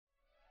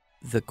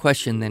the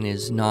question then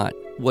is not,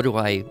 what do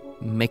I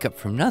make up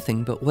from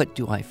nothing, but what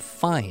do I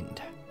find?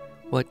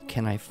 What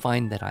can I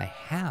find that I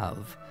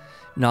have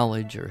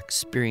knowledge or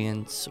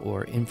experience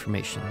or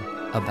information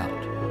about?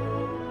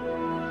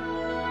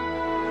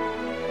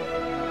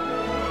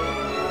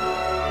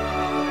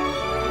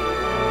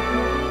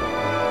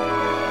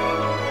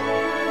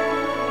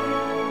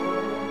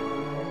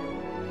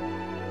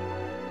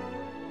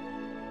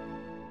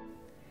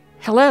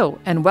 Hello,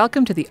 and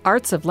welcome to the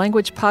Arts of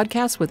Language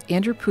podcast with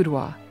Andrew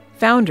Pudewa,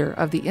 founder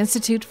of the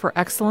Institute for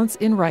Excellence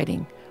in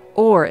Writing,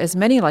 or as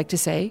many like to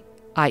say,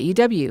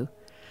 IEW.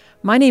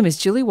 My name is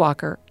Julie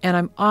Walker, and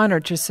I'm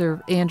honored to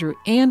serve Andrew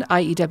and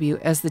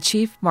IEW as the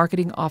Chief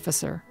Marketing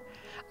Officer.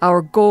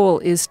 Our goal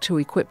is to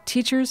equip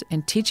teachers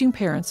and teaching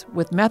parents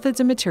with methods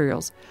and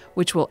materials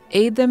which will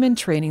aid them in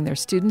training their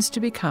students to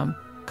become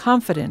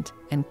confident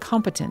and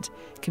competent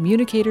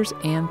communicators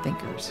and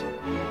thinkers.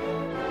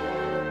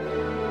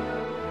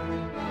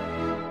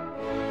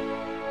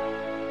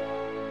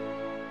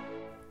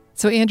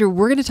 So, Andrew,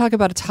 we're going to talk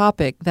about a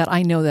topic that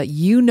I know that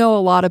you know a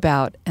lot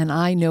about, and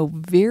I know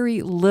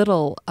very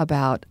little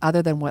about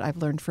other than what I've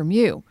learned from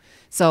you.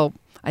 So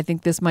I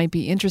think this might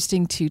be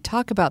interesting to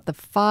talk about the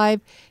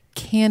 5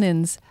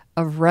 canons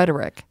of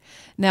rhetoric.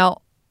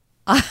 Now,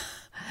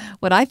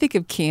 when I think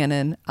of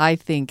canon, I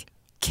think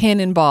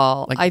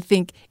cannonball. Like I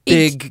think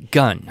big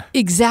gun.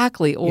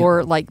 Exactly.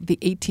 Or like the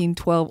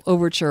 1812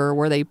 overture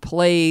where they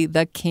play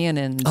the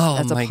cannons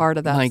as a part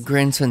of that. My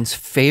grandson's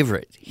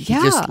favorite. He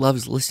Yeah. just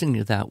loves listening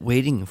to that,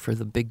 waiting for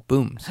the big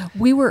booms.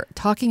 We were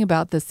talking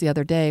about this the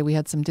other day. We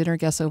had some dinner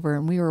guests over,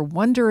 and we were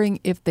wondering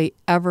if they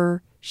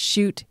ever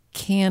shoot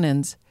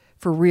cannons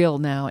for real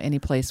now any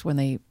place when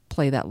they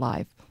play that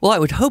live. Well, I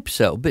would hope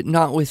so, but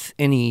not with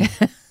any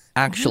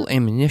actual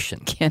ammunition.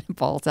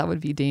 Cannonballs, that would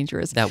be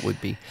dangerous. That would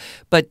be.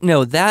 But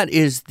no, that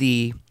is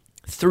the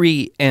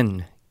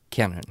 3N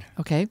canon.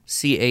 Okay.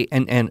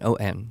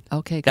 C-A-N-N-O-N.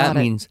 Okay, got That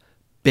it. means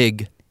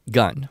big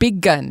gun. Big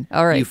gun.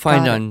 All right. You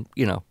find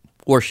got on,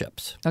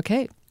 warships, it.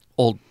 Okay.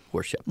 old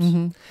warships.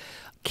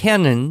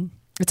 Cannon,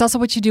 It's also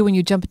what you do when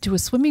you jump into a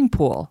swimming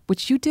pool,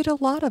 which you did a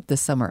lot of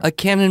this summer. a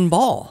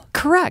cannonball.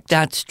 Correct.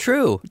 That's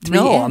true. 3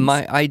 No, Ns.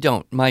 I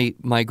don't.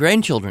 My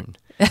grandchildren,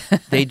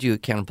 they do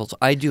cannonballs.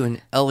 I do an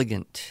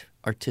elegant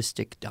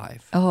artistic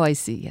dive. Oh, I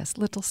see. Yes.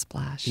 Little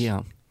splash.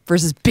 Yeah.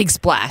 Versus big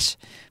splash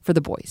for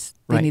the boys.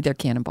 They Right. need their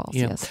cannonballs.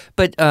 Yeah. Yes.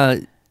 But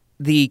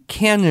the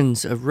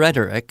canons of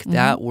rhetoric,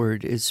 that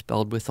word is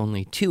spelled with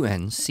only 2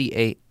 N's,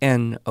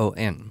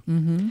 C-A-N-O-N.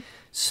 Mm-hmm.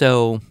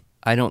 So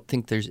I don't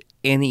think there's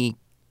any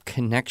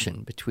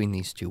connection between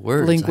these two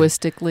words.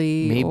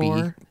 Linguistically, Maybe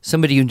or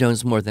somebody who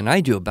knows more than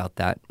I do about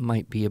that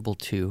might be able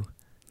to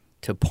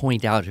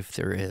point out if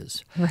there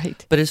is.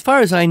 right. But as far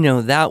as I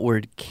know, that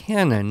word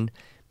canon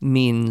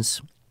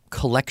means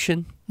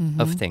collection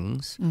of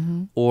things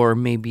or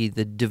maybe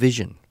the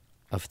division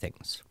of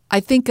things. I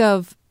think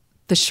of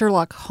the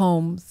Sherlock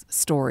Holmes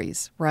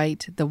stories,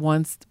 right? The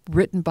ones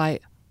written by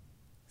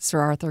Sir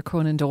Arthur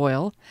Conan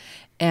Doyle.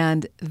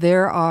 And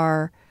there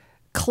are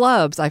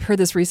clubs, I've heard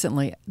this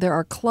recently, there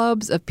are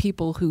clubs of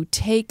people who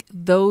take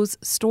those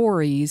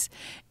stories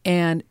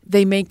and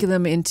they make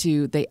them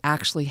into, they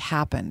actually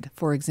happened.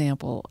 For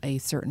example, a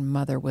certain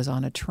mother was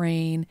on a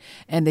train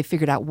and they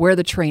figured out where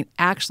the train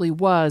actually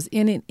was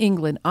in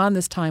England on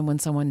this time when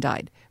someone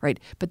died, right?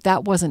 But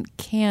that wasn't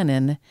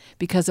canon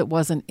because it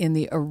wasn't in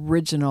the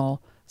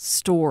original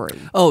story.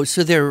 Oh,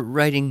 so they're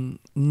writing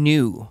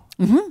new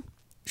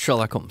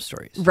Sherlock Holmes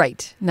stories.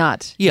 Right,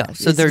 not. Yeah,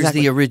 so it's there's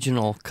exactly- the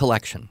original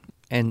collection.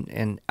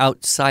 And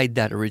outside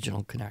that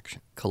original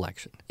collection,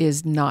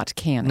 is not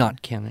canon.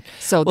 not canon.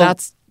 So Well,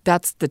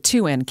 that's the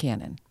 2N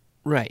canon,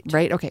 right.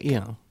 right? Okay. You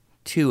know,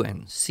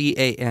 2N,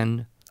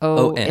 C-A-N-O-N.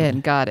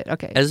 O-N, got it.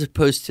 Okay. As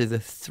opposed to the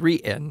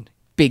 3N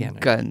Big canon.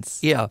 guns.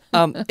 Yeah.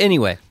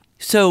 Anyway,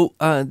 so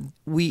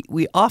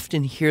we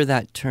often hear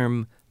that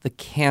term, the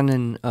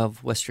canon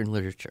of Western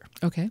literature,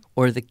 Okay.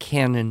 or the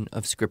canon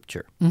of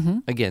Scripture.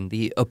 Again,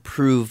 the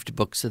approved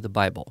books of the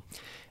Bible.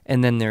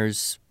 And then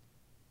there's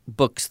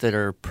books that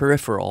are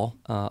peripheral,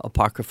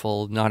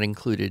 apocryphal, not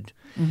included.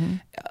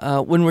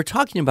 When we're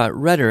talking about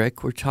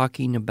rhetoric, we're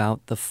talking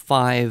about the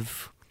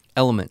 5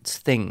 elements,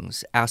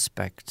 things,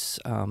 aspects,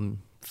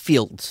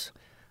 fields,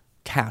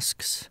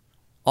 tasks.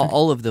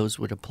 All of those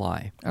would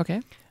apply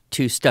Okay.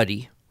 to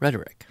study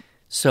rhetoric.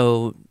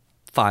 So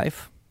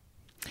 5.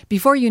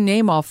 Before you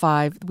name all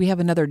 5, we have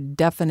another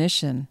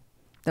definition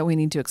that we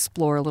need to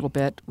explore a little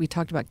bit. We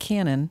talked about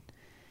canon.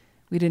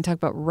 We didn't talk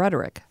about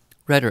rhetoric.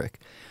 Rhetoric.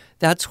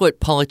 That's what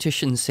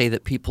politicians say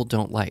that people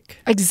don't like.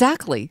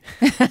 Exactly.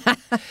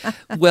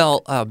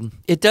 Well,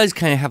 it does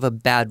kind of have a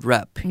bad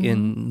rep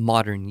in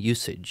modern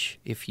usage.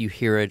 If you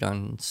hear it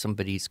on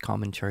somebody's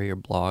commentary or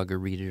blog or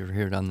read it or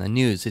hear it on the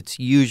news, it's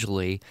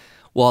usually,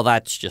 well,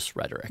 that's just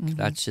rhetoric.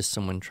 That's just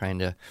someone trying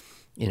to,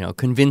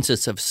 convince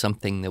us of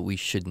something that we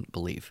shouldn't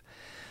believe.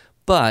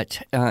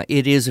 But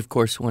it is, of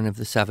course, one of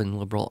the 7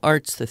 liberal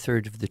arts, the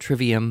 3rd of the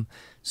trivium.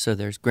 So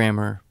there's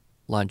grammar,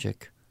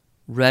 logic,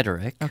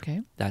 rhetoric.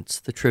 Okay. That's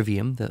the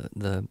trivium,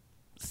 the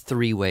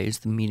 3 ways,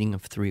 the meaning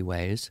of 3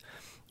 ways.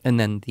 And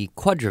then the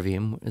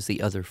quadrivium is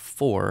the other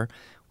 4,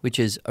 which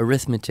is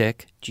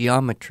arithmetic,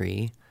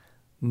 geometry,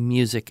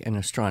 music, and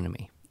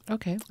astronomy.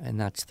 Okay. And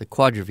that's the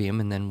quadrivium.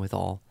 And then with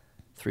all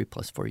 3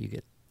 plus 4, you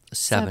get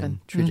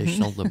 7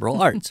 traditional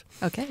liberal arts.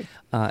 Okay.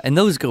 And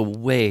those go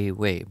way,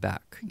 way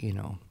back,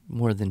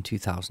 more than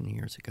 2,000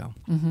 years ago.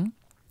 Mm-hmm.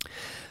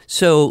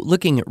 So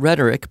looking at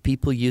rhetoric,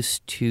 people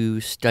used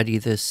to study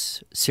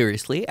this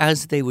seriously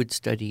as they would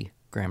study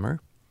grammar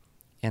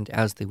and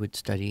as they would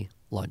study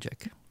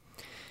logic.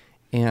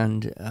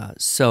 And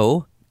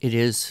so it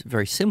is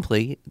very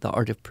simply the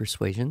art of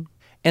persuasion.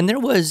 And there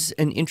was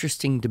an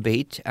interesting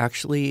debate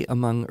actually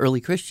among early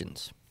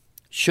Christians.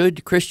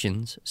 Should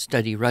Christians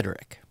study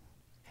rhetoric?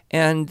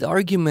 And the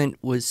argument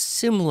was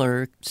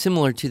similar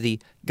to the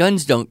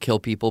guns don't kill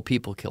people,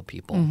 people kill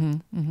people. Mm-hmm.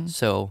 Mm-hmm.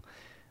 So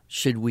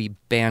should we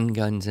ban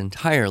guns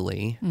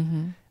entirely?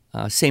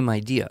 Mm-hmm. Same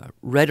idea.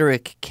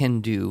 Rhetoric can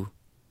do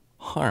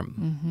harm.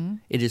 Mm-hmm.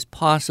 It is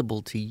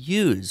possible to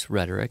use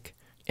rhetoric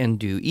and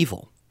do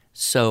evil.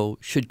 So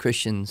should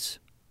Christians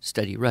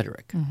study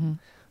rhetoric? Mm-hmm.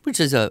 Which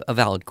is a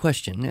valid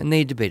question. And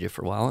they debated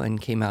for a while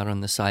and came out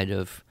on the side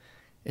of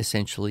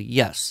essentially,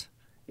 yes,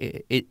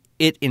 it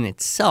in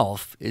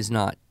itself is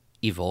not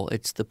evil.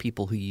 It's the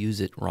people who use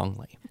it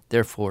wrongly.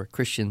 Therefore,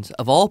 Christians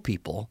of all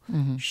people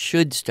Mm-hmm.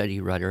 should study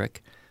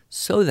rhetoric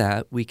so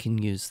that we can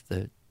use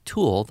the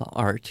tool, the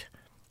art,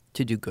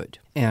 to do good.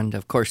 And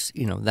of course,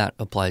 that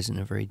applies in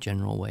a very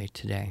general way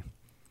today.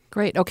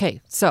 Great.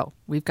 Okay. So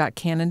we've got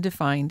canon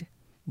defined,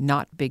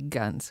 not big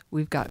guns.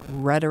 We've got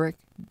rhetoric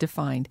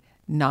defined,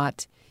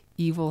 not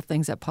evil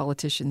things that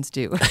politicians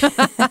do.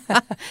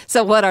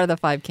 So what are the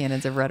 5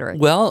 canons of rhetoric?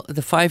 Well,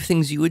 the 5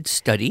 things you would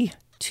study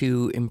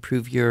to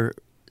improve your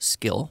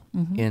skill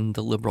Mm-hmm. in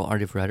the liberal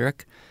art of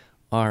rhetoric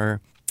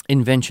are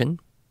invention,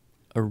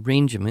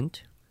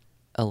 arrangement,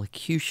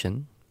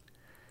 elocution,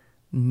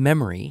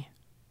 memory,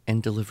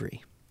 and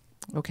delivery.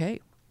 Okay.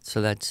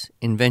 So that's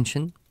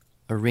invention,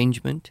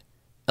 arrangement,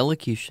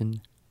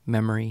 elocution,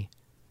 memory,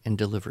 and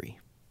delivery.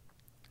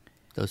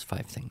 Those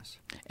 5 things.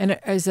 And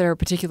is there a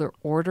particular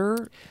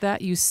order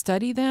that you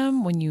study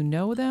them when you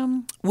know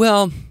them?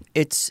 Well,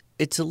 it's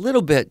a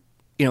little bit,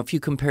 if you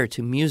compare it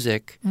to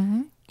music,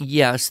 Mm-hmm.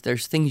 yes,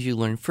 there's things you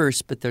learn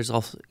first, but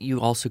you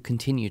also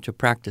continue to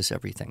practice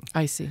everything.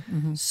 I see.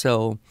 Mm-hmm.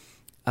 So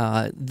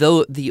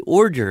though the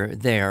order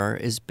there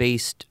is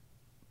based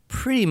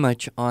pretty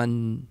much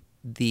on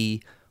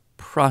the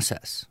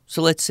process.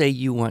 So let's say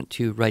you want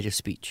to write a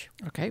speech.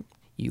 Okay.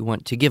 You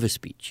want to give a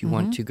speech. You Mm-hmm.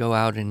 want to go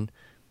out and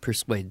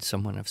persuade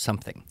someone of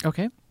something.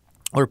 Okay.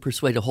 Or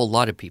persuade a whole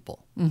lot of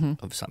people Mm-hmm.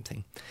 of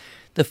something.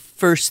 The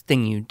first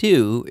thing you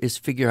do is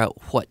figure out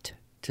what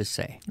to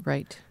say.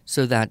 Right.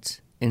 So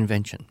that's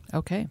invention.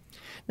 Okay.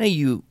 Now,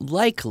 you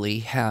likely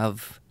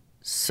have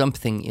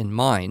something in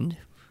mind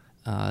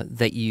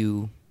that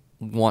you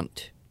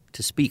want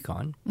to speak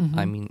on. Mm-hmm.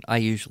 I mean, I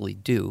usually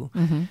do.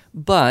 Mm-hmm.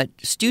 But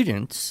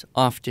students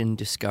often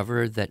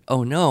discover that,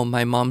 oh no,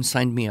 my mom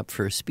signed me up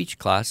for a speech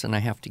class and I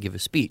have to give a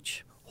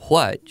speech.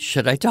 What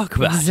should I talk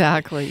about?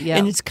 Exactly. Yeah.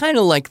 And it's kind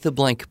of like the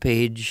blank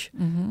page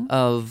Mm-hmm.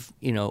 of,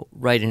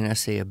 write an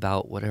essay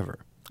about whatever.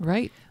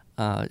 Right.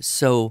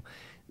 So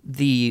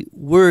the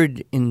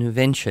word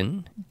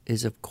invention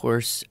is, of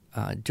course,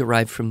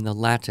 derived from the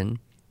Latin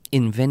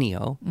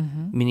invenio,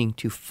 Mm-hmm. meaning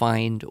to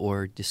find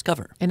or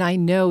discover. And I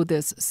know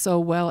this so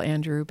well,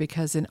 Andrew,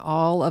 because in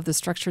all of the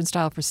Structure and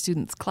Style for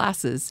Students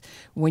classes,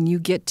 when you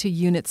get to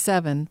Unit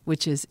 7,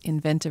 which is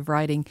inventive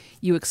writing,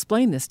 you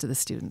explain this to the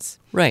students.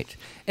 Right.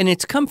 And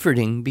it's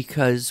comforting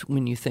because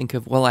when you think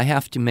of, well, I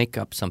have to make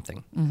up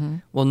something. Mm-hmm.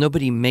 Well,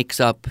 nobody makes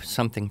up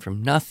something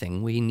from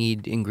nothing. We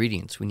need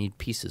ingredients. We need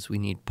pieces. We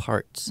need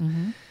parts.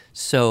 Mm-hmm.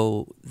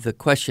 So the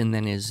question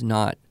then is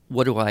not,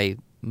 what do I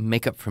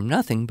make up from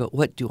nothing, but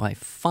what do I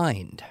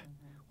find?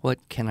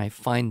 What can I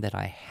find that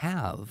I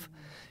have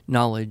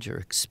knowledge or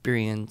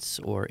experience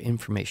or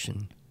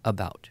information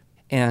about?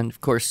 And of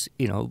course,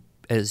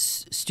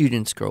 as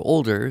students grow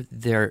older,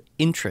 their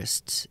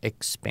interests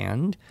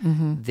expand.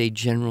 Mm-hmm. They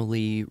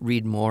generally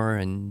read more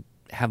and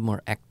have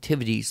more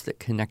activities that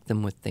connect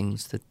them with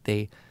things that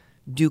they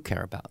do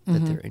care about, that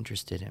Mm-hmm. they're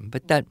interested in.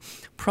 But that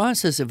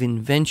process of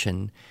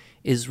invention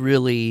is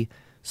really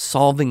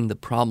solving the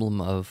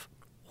problem of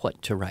what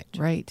to write.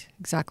 Right.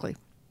 Exactly.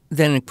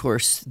 Then, of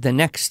course, the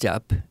next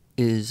step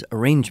is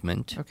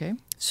arrangement. Okay.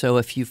 So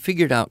if you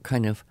figured out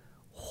kind of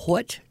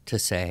what to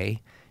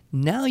say,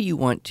 now you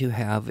want to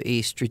have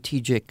a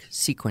strategic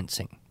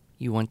sequencing.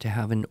 You want to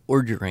have an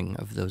ordering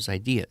of those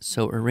ideas.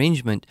 So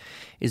arrangement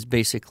is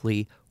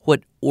basically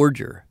what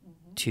order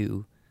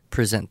to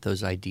present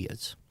those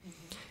ideas.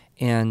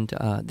 And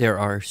there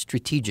are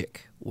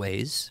strategic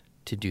ways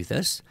to do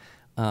this.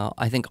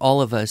 I think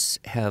all of us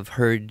have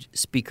heard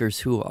speakers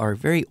who are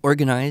very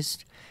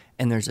organized,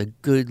 and there's a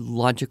good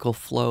logical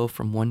flow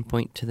from one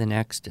point to the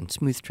next and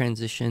smooth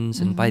transitions.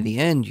 And by the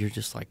end, you're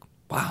just like,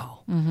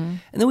 wow. Mm-hmm.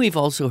 And then we've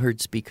also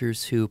heard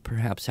speakers who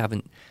perhaps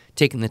haven't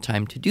taken the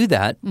time to do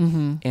that,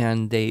 Mm-hmm.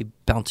 and they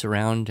bounce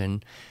around.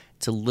 And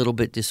it's a little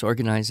bit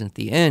disorganized. And at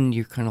the end,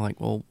 you're kind of like,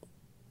 well,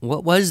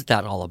 what was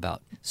that all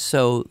about?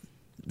 So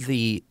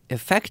the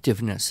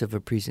effectiveness of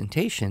a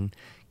presentation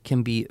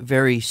can be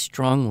very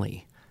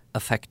strongly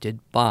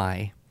affected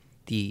by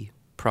the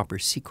proper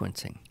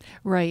sequencing.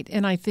 Right.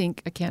 And I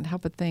can't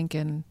help but think,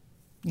 and,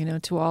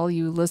 to all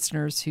you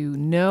listeners who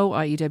know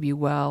IEW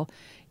well,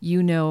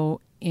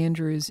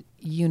 Andrew's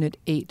Unit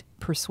 8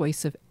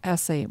 persuasive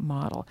essay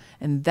model.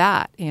 And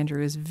that,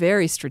 Andrew, is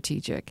very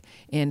strategic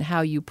in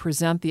how you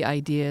present the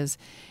ideas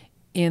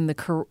in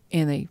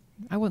a,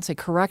 I won't say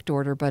correct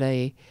order, but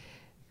a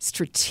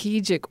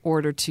strategic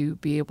order to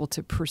be able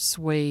to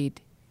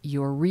persuade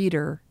your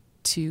reader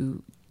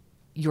to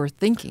your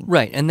thinking.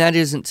 Right, and that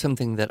isn't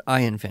something that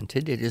I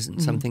invented. It isn't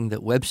something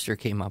that Webster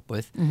came up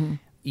with.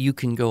 You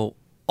can go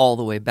all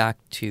the way back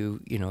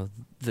to,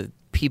 the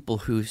people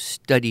who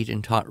studied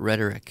and taught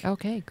rhetoric.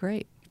 Okay,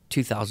 great.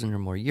 2,000 or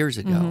more years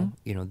ago.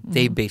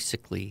 They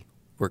basically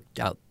worked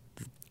out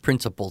the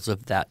principles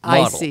of that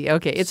model. I see.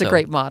 Okay, it's a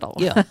great model.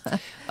 Yeah.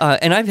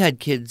 And I've had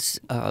kids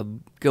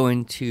go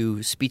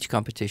into speech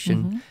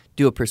competition,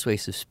 do a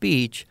persuasive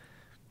speech,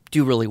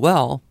 do really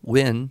well,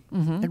 win.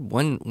 I had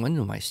one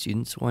of my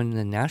students won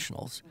the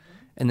nationals.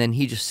 And then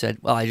he just said,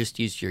 well, I just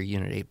used your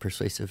Unit 8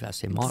 persuasive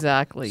essay model.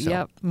 Exactly, so,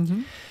 yep.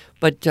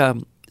 But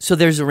so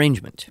there's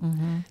arrangement.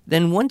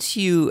 Then once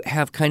you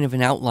have kind of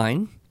an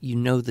outline, you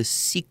know the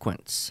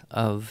sequence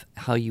of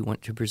how you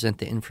want to present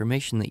the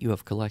information that you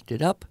have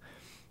collected up.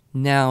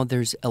 Now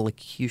there's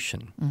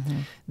elocution.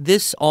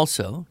 This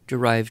also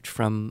derived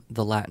from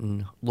the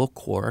Latin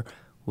loquor,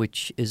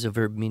 which is a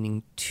verb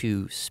meaning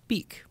to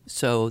speak.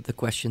 So the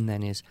question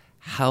then is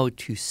how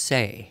to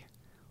say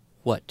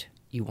what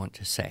you want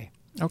to say.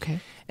 Okay.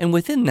 And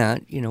within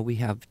that, we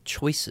have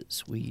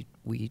choices. We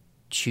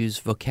choose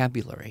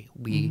vocabulary.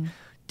 We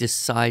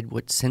decide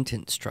what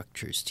sentence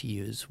structures to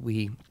use.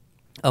 We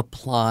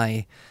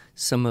apply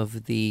some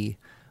of the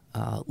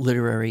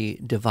literary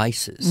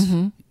devices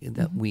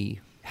that we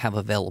have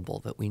available,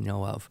 that we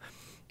know of.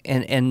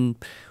 And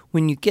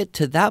when you get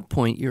to that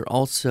point, you're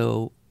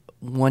also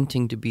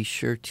wanting to be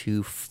sure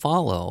to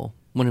follow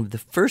one of the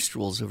first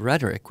rules of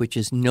rhetoric, which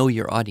is know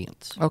your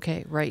audience.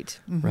 Okay, right.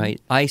 Right?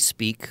 I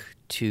speak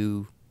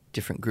to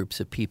different groups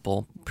of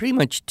people, pretty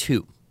much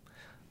two.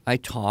 I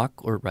talk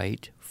or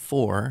write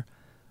for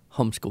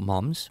homeschool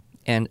moms,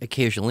 and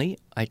occasionally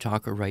I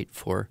talk or write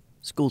for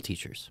school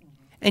teachers.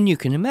 And you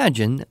can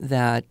imagine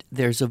that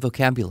there's a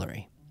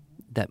vocabulary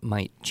that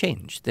might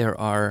change. There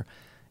are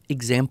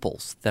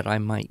examples that I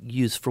might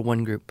use for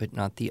one group but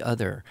not the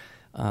other.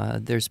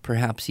 There's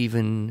perhaps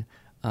even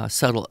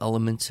subtle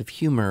elements of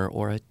humor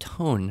or a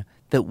tone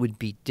that would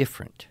be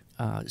different.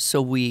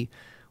 So we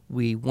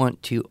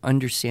want to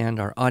understand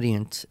our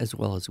audience as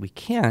well as we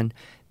can.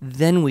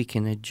 Then we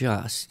can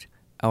adjust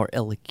our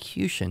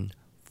elocution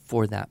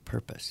for that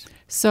purpose.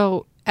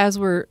 So as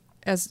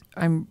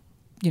I'm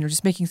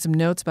just making some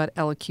notes about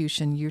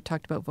elocution, you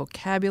talked about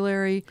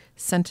vocabulary,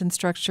 sentence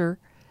structure,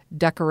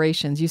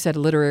 decorations. You said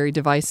literary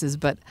devices,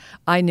 but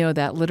I know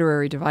that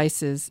literary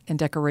devices and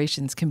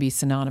decorations can be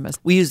synonymous.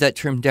 We use that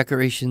term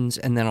decorations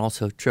and then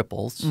also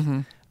triples,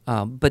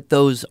 but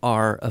those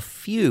are a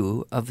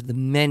few of the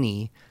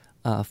many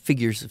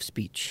figures of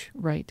speech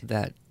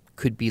that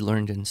could be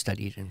learned and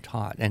studied and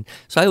taught. And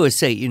so I always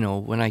say,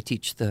 when I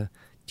teach the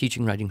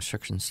teaching, writing,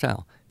 instruction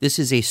style, this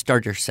is a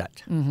starter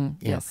set.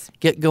 Yes.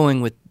 Get going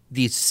with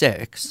these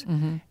 6,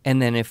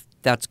 and then if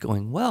that's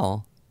going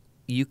well,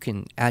 you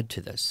can add to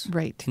this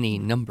any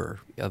number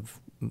of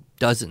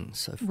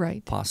dozens of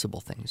possible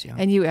things. Yeah.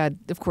 And you add,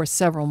 of course,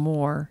 several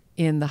more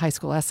in the high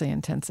school essay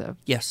intensive.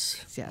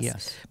 Yes.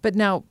 But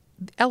now,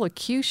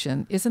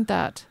 elocution, isn't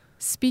that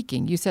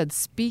speaking? You said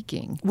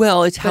speaking.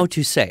 Well, it's how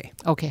to say.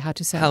 Okay, how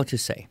to say. How to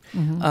say.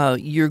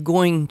 You're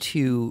going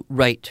to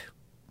write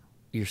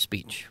your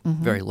speech,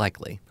 very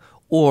likely,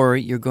 or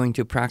you're going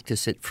to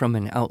practice it from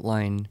an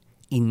outline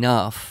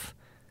enough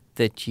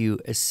that you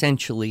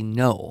essentially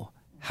know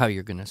how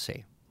you're going to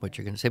say what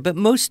you're going to say. But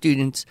most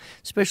students,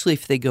 especially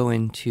if they go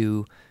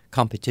into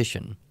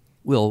competition,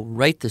 will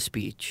write the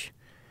speech,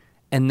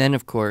 and then,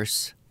 of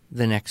course,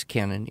 the next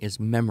canon is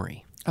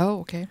memory. Oh,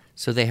 okay.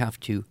 So they have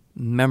to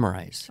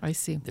memorize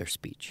their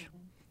speech.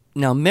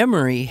 Now,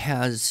 memory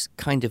has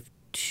kind of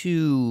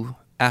 2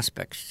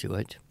 aspects to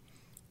it.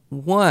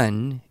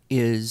 One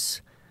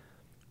is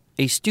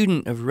a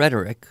student of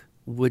rhetoric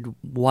would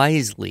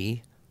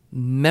wisely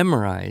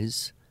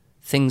memorize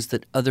things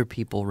that other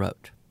people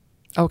wrote.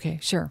 Okay,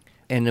 sure.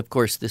 And of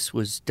course, this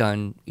was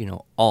done,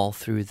 all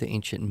through the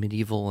ancient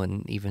medieval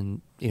and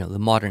even, the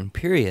modern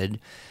period.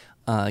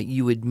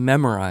 You would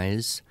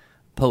memorize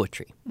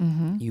poetry.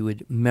 You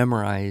would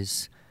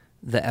memorize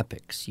the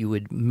epics. You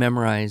would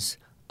memorize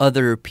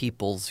other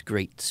people's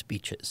great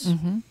speeches.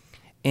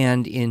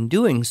 And in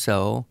doing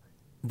so,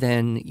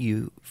 then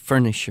you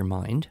furnish your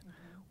mind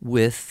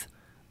with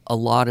a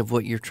lot of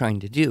what you're trying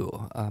to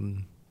do.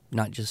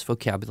 Not just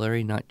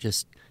vocabulary, not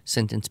just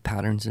sentence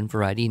patterns and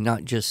variety,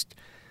 not just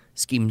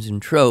schemes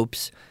and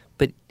tropes,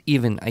 but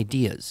even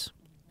ideas.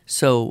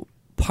 So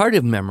part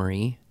of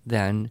memory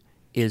then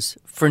is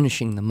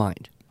furnishing the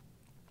mind.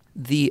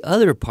 The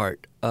other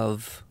part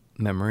of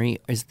memory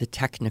is the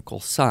technical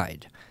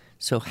side.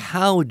 So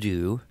how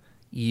do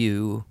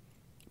you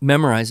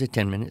memorize a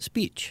 10-minute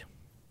speech?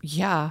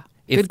 Yeah,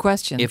 good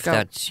question. If Go.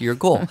 that's your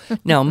goal.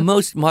 Now,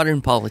 most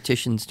modern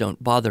politicians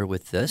don't bother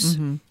with this.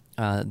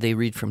 They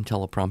read from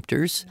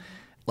teleprompters.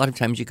 A lot of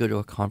times you go to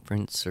a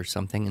conference or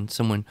something and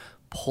someone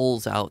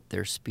pulls out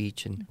their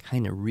speech and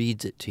kind of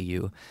reads it to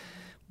you.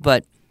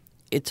 But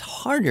it's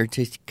harder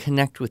to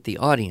connect with the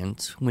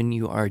audience when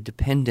you are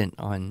dependent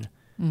on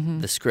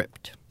the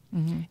script.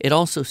 It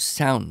also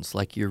sounds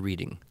like you're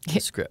reading the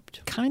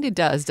script. Kind of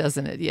does,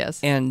 doesn't it? Yes.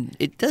 And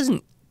it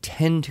doesn't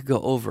tend to go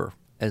over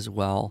as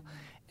well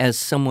as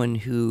someone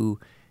who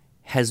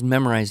has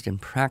memorized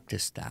and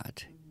practiced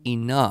that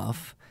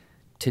enough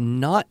to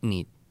not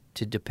need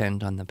to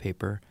depend on the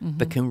paper,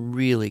 but can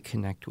really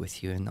connect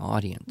with you in the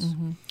audience.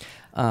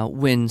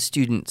 When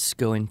students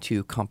go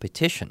into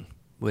competition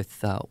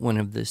with one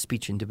of the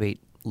speech and debate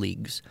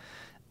leagues,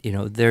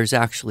 there's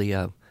actually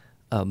a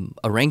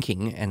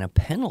ranking and a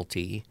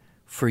penalty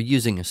for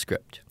using a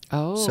script.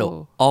 Oh.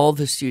 So all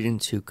the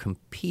students who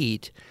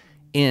compete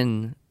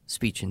in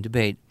speech and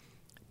debate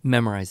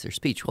memorize their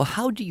speech. Well,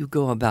 how do you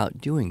go about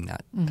doing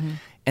that?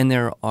 And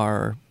there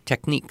are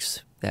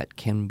techniques that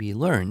can be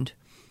learned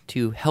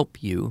to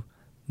help you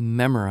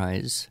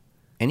memorize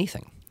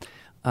anything.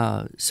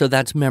 So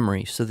that's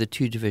memory. So the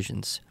two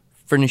divisions,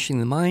 furnishing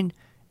the mind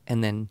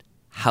and then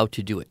how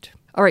to do it.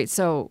 All right,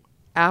 so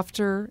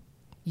after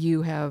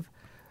you have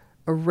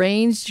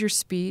arranged your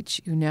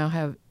speech, you now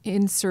have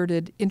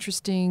inserted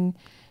interesting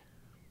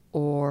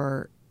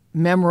or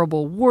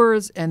memorable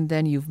words, and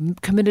then you've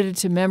committed it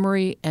to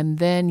memory, and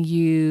then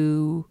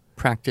you...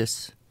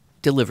 Practice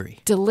delivery.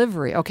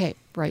 Delivery, okay,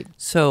 right.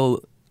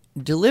 So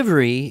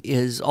delivery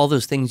is all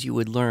those things you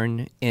would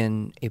learn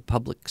in a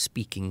public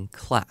speaking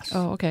class.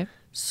 Oh, okay.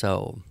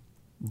 So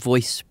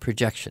voice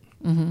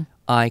projection,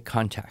 eye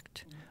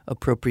contact,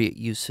 appropriate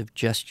use of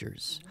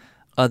gestures,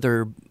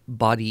 other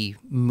body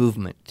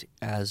movement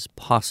as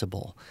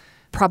possible.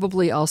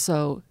 Probably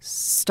also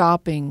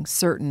stopping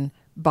certain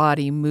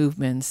body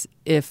movements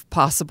if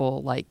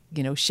possible, like,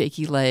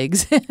 shaky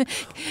legs,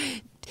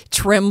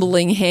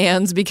 trembling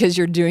hands because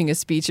you're doing a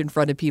speech in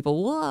front of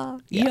people. Whoa.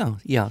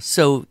 Yeah.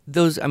 So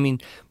those,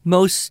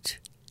 most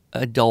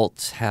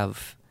adults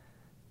have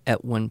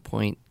at one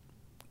point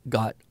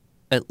got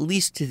at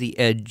least to the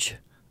edge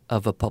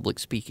of a public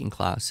speaking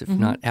class, if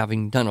not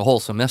having done a whole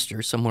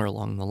semester somewhere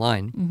along the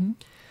line.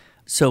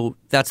 So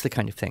that's the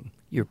kind of thing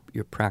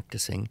you're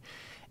practicing.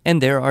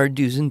 And there are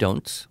do's and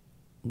don'ts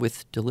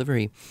with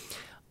delivery.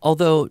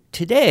 Although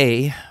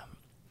today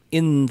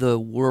in the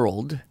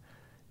world,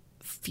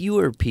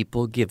 fewer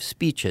people give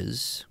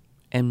speeches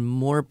and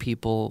more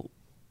people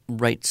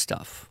write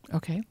stuff.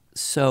 Okay.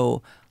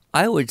 So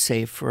I would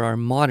say for our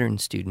modern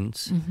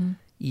students,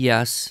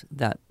 yes,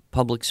 that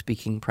public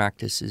speaking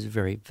practice is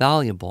very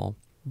valuable,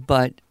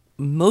 but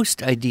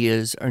most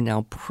ideas are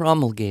now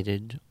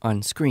promulgated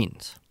on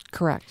screens.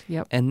 Correct,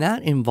 yep. And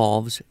that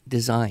involves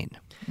design.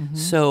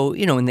 So,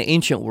 in the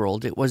ancient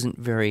world, it wasn't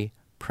very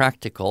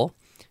practical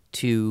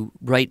to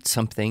write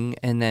something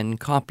and then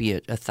copy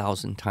it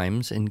 1,000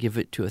 times and give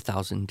it to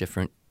 1,000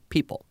 different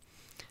people.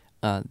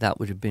 That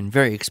would have been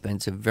very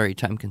expensive, very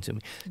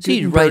time-consuming. So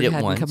you'd write it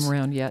once, come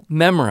around yet.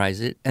 memorize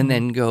it, and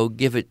then go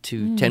give it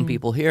to 10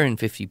 people here and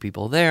 50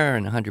 people there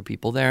and 100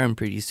 people there, and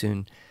pretty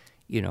soon,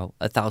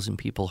 1,000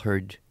 people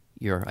heard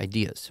your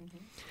ideas.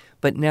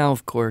 But now,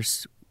 of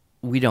course,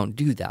 we don't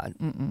do that.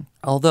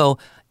 Although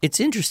it's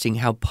interesting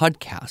how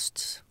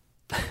podcasts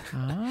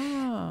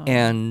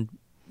and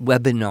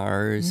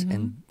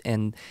webinars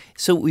and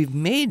so we've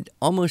made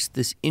almost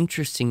this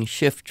interesting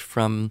shift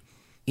from,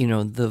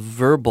 the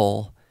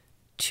verbal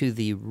to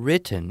the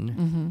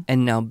written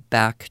and now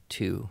back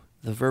to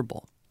the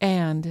verbal.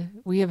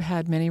 And we have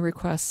had many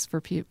requests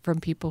from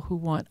people who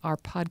want our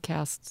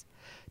podcasts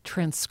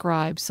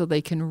transcribed so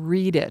they can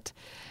read it.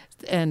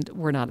 And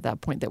we're not at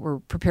that point that we're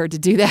prepared to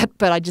do that,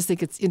 but I just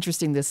think it's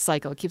interesting, this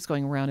cycle. It keeps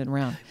going round and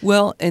round.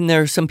 Well, and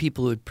there are some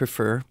people who would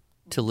prefer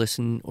to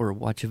listen or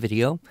watch a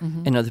video,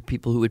 and other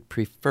people who would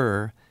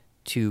prefer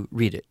to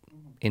read it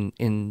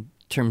in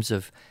terms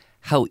of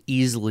how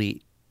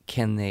easily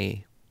can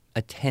they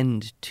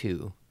attend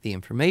to the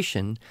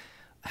information,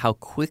 how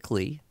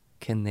quickly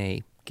can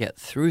they get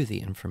through the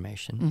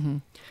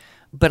information.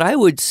 But I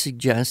would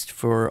suggest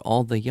for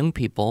all the young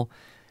people,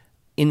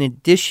 in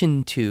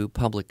addition to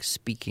public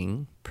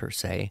speaking per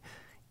se,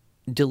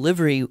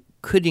 delivery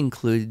could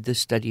include the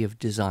study of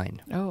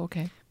design. Oh,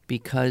 okay.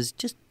 Because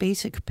just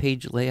basic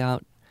page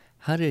layout,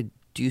 how to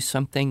do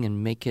something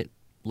and make it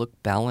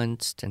look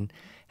balanced and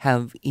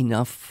have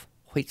enough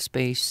white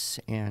space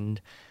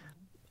and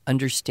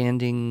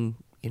understanding,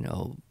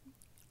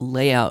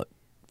 layout,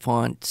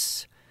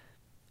 fonts,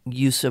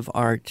 use of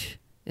art.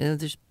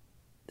 There's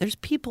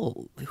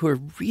people who are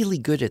really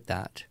good at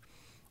that.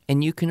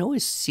 And you can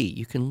always see,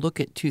 you can look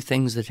at two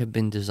things that have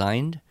been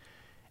designed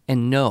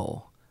and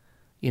know,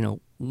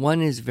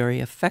 one is very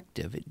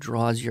effective. It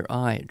draws your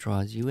eye, it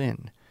draws you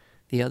in.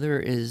 The other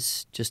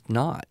is just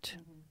not.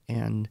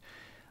 And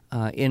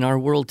in our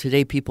world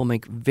today, people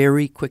make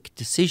very quick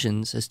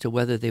decisions as to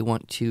whether they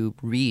want to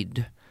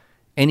read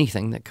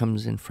anything that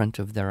comes in front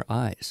of their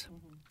eyes.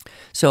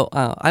 So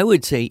I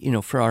would say,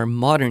 for our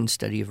modern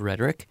study of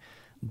rhetoric,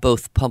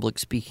 both public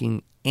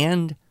speaking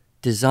and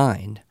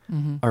design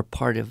are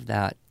part of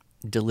that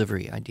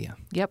delivery idea.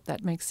 Yep,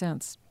 that makes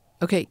sense.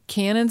 Okay,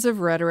 canons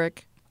of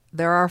rhetoric.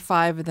 There are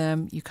 5 of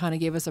them. You kind of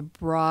gave us a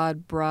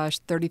broad brush,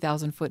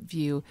 30,000-foot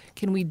view.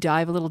 Can we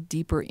dive a little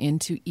deeper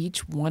into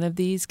each one of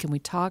these? Can we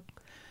talk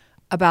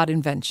about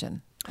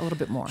invention a little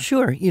bit more?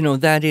 Sure.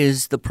 That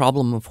is the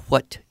problem of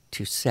what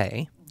to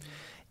say.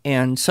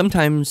 And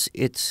sometimes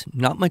it's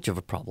not much of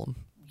a problem.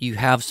 You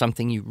have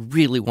something you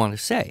really want to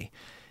say.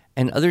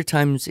 And other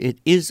times it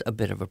is a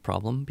bit of a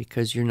problem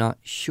because you're not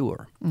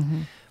sure.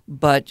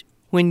 But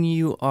when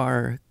you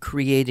are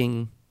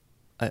creating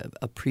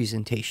a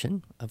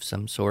presentation of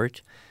some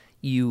sort,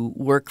 you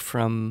work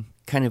from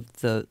kind of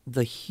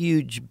the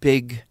huge,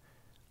 big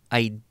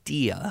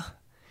idea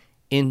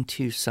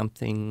into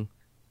something,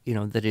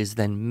 that is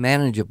then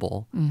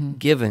manageable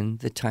given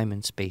the time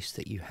and space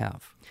that you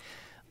have.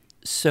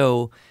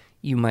 So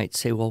you might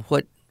say, well,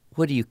 what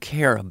do you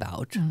care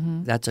about?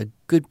 That's a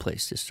good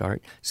place to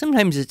start.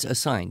 Sometimes it's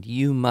assigned.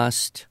 You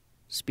must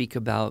speak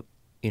about,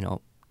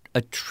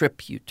 a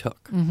trip you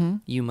took.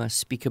 You must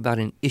speak about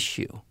an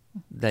issue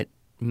that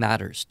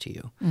matters to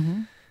you.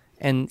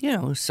 And,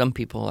 some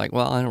people are like,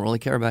 well, I don't really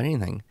care about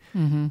anything.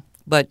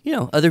 But,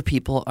 other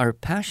people are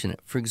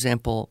passionate. For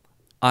example,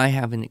 I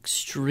have an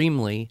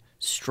extremely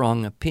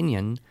strong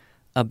opinion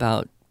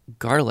about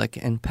garlic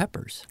and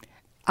peppers.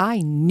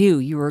 I knew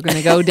you were going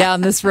to go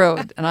down this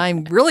road, and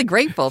I'm really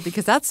grateful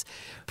because that's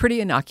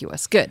pretty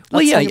innocuous. Good.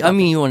 Well, yeah,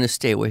 you want to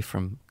stay away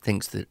from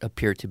things that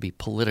appear to be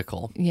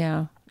political.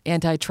 Yeah,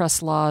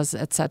 antitrust laws,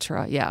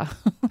 etc. Yeah.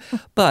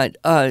 But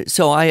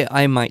so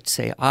I might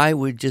say I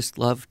would just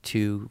love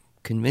to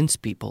convince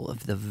people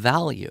of the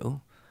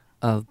value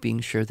of being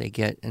sure they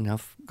get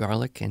enough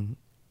garlic and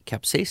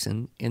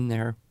capsaicin in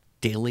their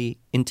daily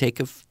intake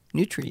of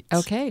nutrients.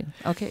 Okay.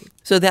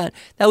 So that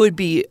would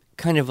be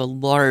kind of a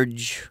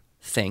large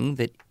thing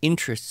that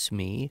interests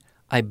me.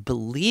 I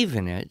believe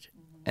in it,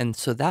 and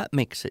so that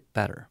makes it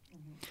better.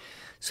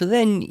 So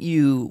then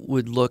you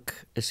would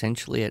look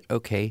essentially at,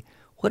 okay,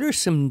 what are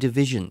some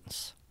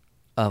divisions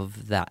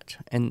of that?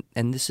 And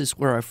this is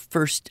where our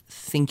first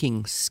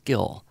thinking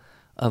skill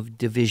of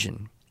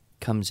division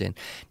comes in.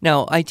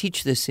 Now, I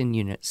teach this in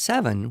Unit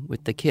 7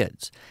 with the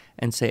kids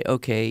and say,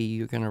 okay,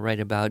 you're going to write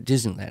about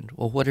Disneyland.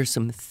 Well, what are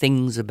some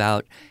things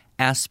about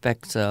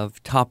aspects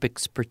of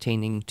topics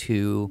pertaining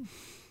to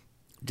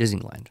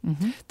Disneyland?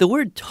 The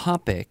word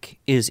topic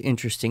is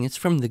interesting. It's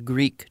from the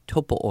Greek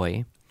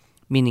topooi,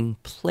 meaning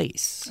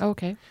place.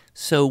 Okay.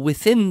 So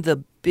within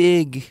the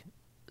big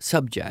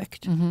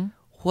subject,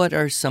 what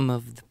are some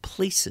of the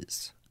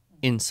places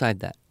inside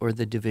that or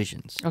the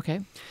divisions?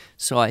 Okay.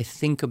 So I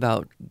think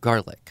about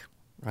garlic,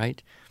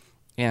 right?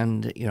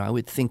 And, I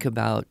would think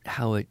about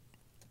how it,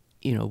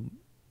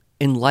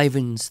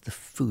 enlivens the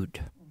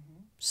food.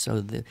 So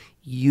the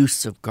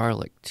use of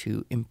garlic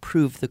to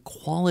improve the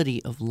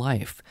quality of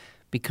life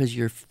because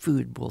your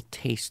food will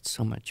taste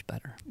so much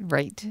better.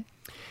 Right.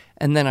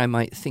 And then I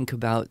might think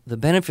about the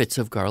benefits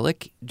of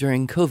garlic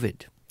during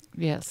COVID.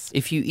 Yes.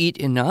 If you eat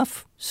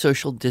enough,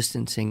 social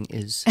distancing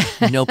is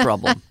no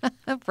problem.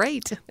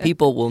 Right.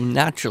 People will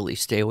naturally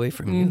stay away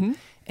from you,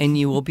 and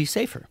you will be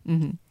safer.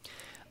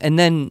 And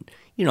then,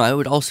 I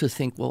would also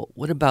think, well,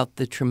 what about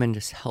the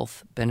tremendous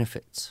health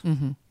benefits?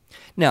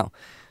 Now,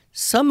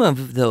 some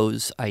of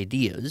those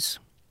ideas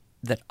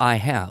that I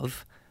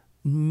have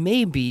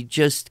may be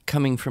just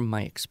coming from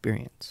my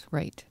experience.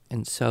 Right.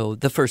 And so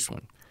the first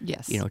one,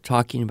 Yes.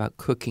 Talking about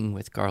cooking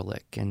with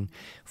garlic and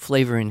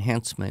flavor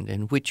enhancement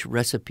and which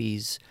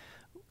recipes,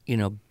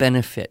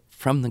 benefit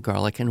from the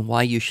garlic and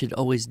why you should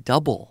always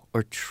double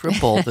or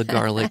triple the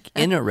garlic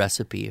in a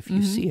recipe if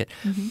you see it.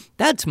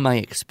 That's my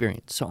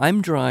experience. So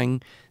I'm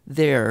drawing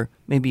there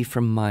maybe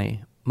from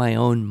my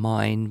own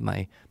mind,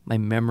 my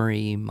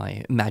memory,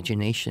 my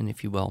imagination,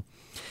 if you will.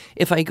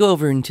 If I go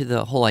over into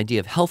the whole idea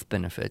of health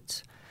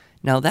benefits,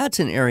 now that's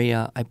an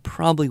area I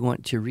probably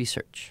want to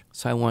research.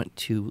 So I want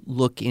to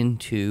look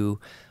into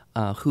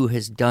who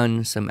has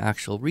done some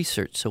actual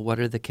research. So what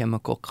are the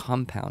chemical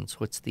compounds?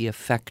 What's the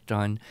effect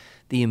on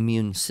the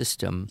immune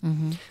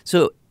system?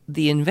 So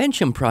the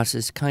invention process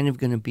is kind of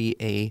going to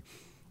be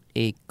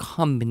a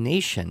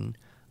combination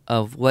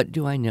of what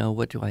do I know,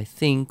 what do I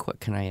think,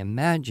 what can I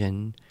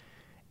imagine,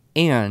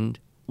 and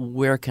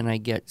where can I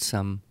get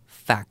some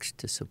facts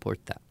to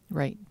support that.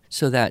 Right.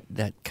 So that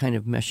kind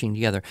of meshing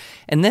together.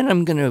 And then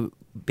I'm going to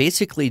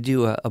basically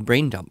do a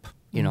brain dump.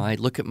 I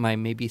look at my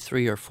maybe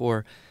 3 or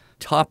 4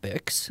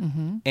 topics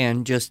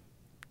and just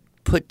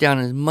put down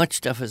as much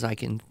stuff as I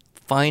can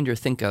find or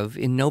think of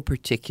in no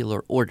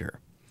particular order.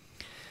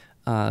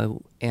 A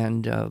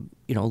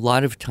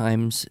lot of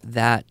times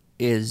that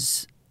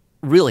is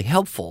really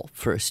helpful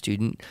for a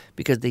student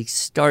because they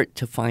start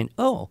to find,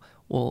 oh,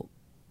 well,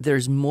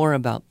 there's more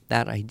about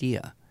that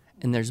idea.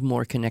 and there's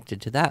more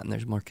connected to that, and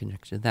there's more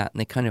connected to that. And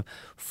they kind of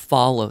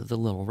follow the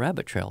little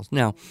rabbit trails.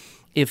 Now,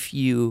 if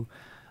you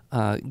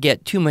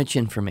get too much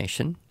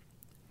information,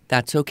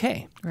 that's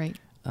okay. Right.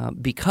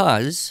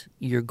 Because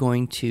you're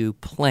going to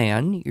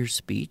plan your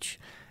speech,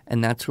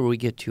 and that's where we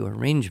get to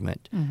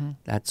arrangement.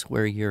 That's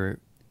where your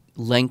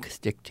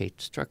length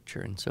dictates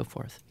structure and so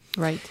forth.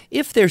 Right.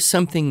 If there's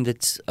something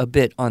that's a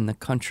bit on the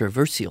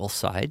controversial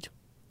side,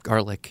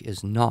 garlic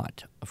is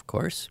not, of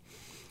course.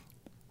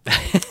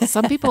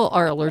 Some people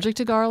are allergic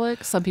to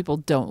garlic. Some people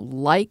don't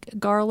like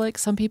garlic.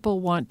 Some people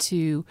want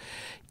to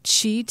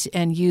cheat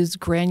and use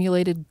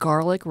granulated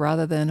garlic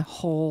rather than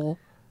whole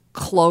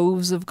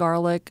cloves of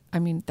garlic. I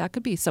mean, that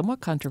could be somewhat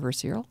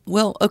controversial.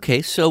 Well,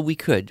 okay, so we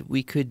could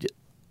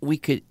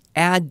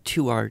add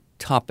to our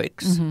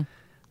topics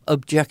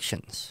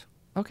objections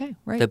Okay,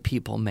 right. that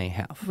people may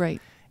have.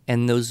 Right.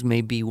 And those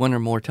may be one or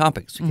more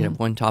topics. We could have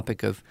one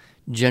topic of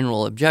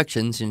general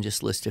objections and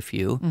just list a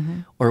few,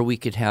 or we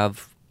could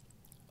have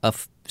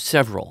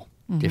several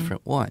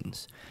different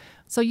ones.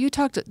 So you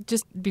talked,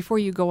 just before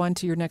you go on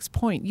to your next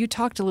point, you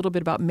talked a little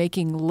bit about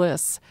making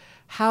lists.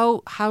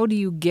 How do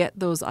you get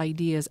those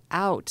ideas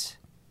out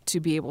to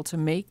be able to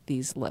make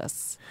these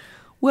lists?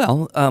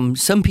 Well,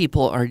 some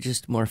people are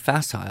just more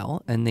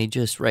facile, and they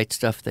just write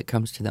stuff that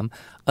comes to them.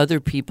 Other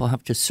people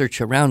have to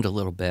search around a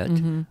little bit.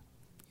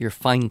 You're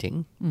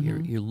finding,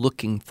 you're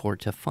looking for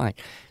to find.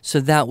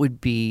 So that would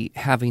be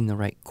having the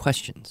right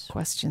questions.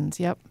 Questions,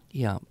 yep.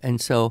 Yeah,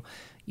 and so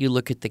you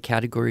look at the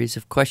categories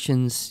of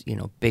questions,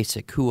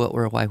 basic who, what,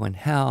 where, why, when,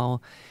 how.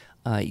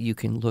 You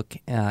can look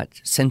at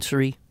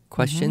sensory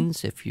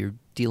questions if you're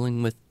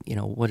dealing with,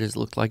 what does it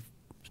look like,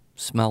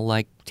 smell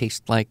like,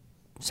 taste like,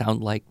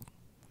 sound like.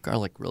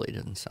 Garlic really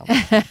doesn't sound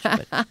like much,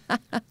 but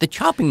the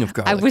chopping of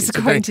garlic is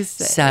going to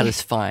say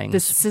satisfying. The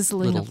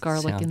sizzling of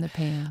garlic sound in the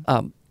pan.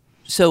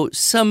 So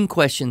some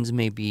questions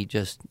may be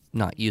just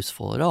not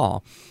useful at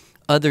all.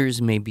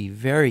 Others may be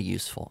very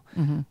useful.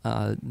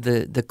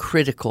 The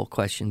critical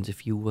questions,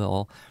 if you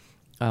will,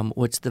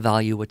 what's the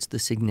value, what's the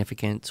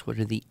significance, what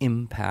are the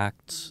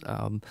impacts,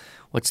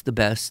 what's the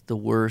best, the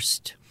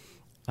worst.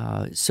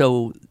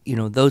 So,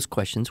 those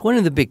questions. One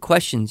of the big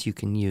questions you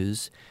can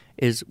use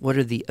is what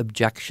are the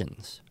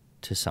objections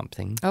to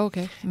something? Oh,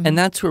 okay. And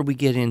that's where we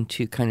get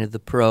into kind of the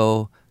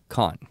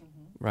pro-con,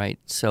 right?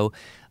 So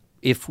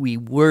if we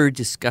were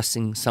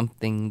discussing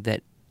something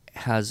that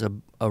has a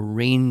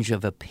range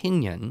of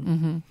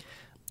opinion,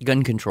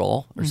 gun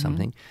control or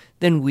something,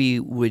 then we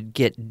would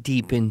get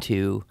deep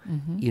into,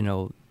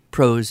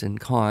 pros and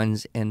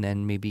cons and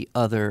then maybe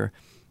other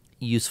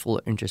useful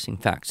or interesting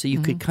facts. So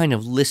you could kind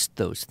of list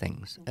those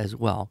things as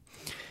well.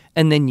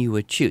 And then you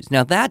would choose.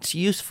 Now that's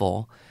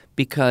useful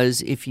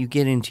because if you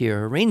get into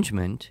your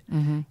arrangement,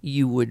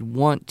 you would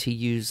want to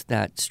use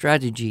that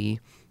strategy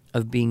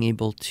of being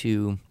able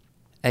to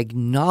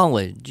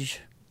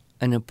acknowledge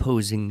an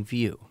opposing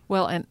view.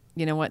 Well, and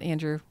you know what,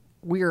 Andrew?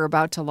 We are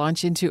about to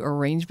launch into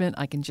arrangement.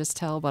 I can just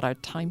tell, but our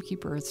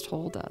timekeeper has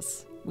told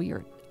us we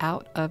are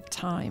out of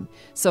time.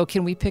 So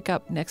can we pick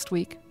up next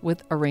week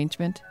with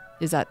arrangement?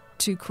 Is that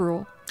too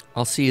cruel?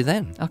 I'll see you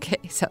then. Okay,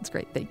 sounds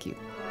great. Thank you.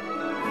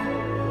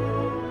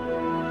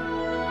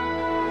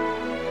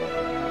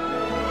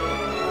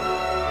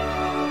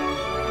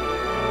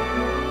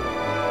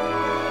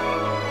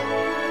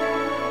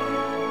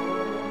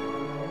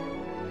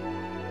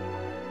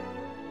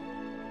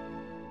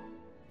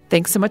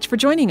 Thanks so much for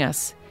joining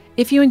us.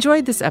 If you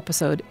enjoyed this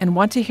episode and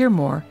want to hear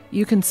more,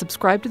 you can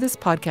subscribe to this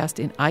podcast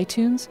in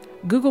iTunes,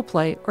 Google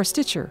Play, or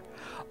Stitcher,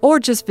 or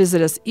just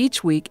visit us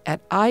each week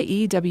at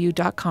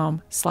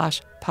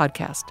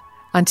iew.com/podcast.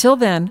 Until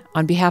then,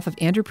 on behalf of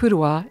Andrew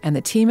Pudewa and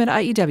the team at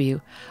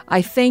IEW,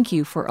 I thank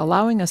you for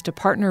allowing us to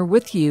partner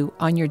with you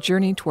on your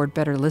journey toward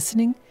better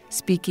listening,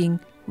 speaking,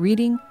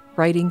 reading,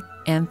 writing,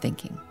 and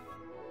thinking.